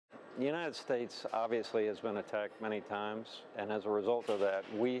The United States obviously has been attacked many times, and as a result of that,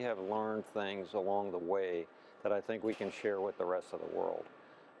 we have learned things along the way that I think we can share with the rest of the world.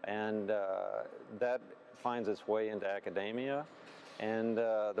 And that finds its way into academia, and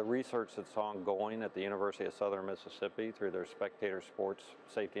the research that's ongoing at the University of Southern Mississippi through their Spectator Sports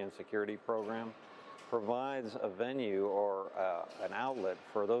Safety and Security program provides a venue or an outlet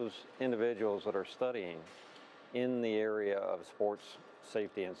for those individuals that are studying in the area of sports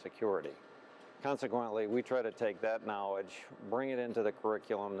safety and security. Consequently, we try to take that knowledge, bring it into the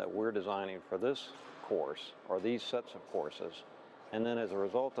curriculum that we're designing for this course or these sets of courses, and then as a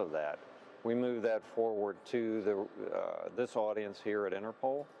result of that, we move that forward to this audience here at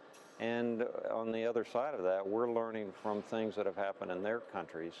Interpol. And on the other side of that, we're learning from things that have happened in their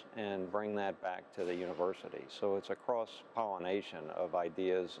countries and bring that back to the university. So it's a cross-pollination of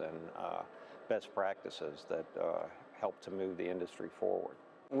ideas and best practices that help to move the industry forward.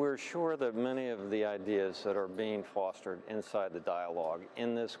 We're sure that many of the ideas that are being fostered inside the dialogue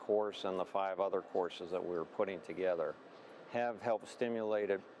in this course and the 5 other courses that we're putting together have helped stimulate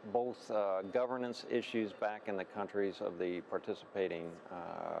both governance issues back in the countries of the participating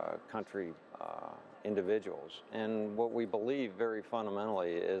country individuals. And what we believe very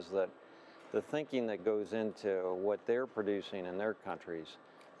fundamentally is that the thinking that goes into what they're producing in their countries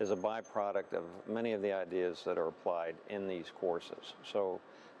is a byproduct of many of the ideas that are applied in these courses. So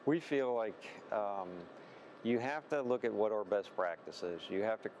we feel like you have to look at what our best practices. You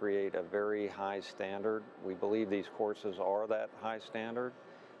have to create a very high standard. We believe these courses are that high standard.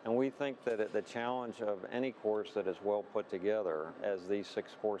 And we think that the challenge of any course that is well put together, as these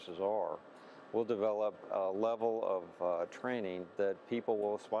 6 courses are, will develop a level of training that people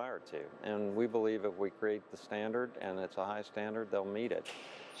will aspire to. And we believe if we create the standard and it's a high standard, they'll meet it.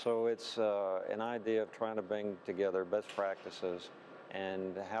 So it's an idea of trying to bring together best practices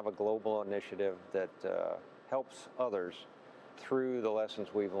and have a global initiative that helps others through the lessons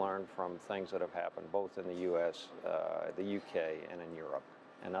we've learned from things that have happened both in the US, the UK, and in Europe,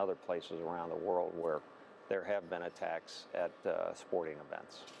 and other places around the world where there have been attacks at sporting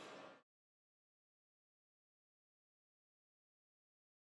events.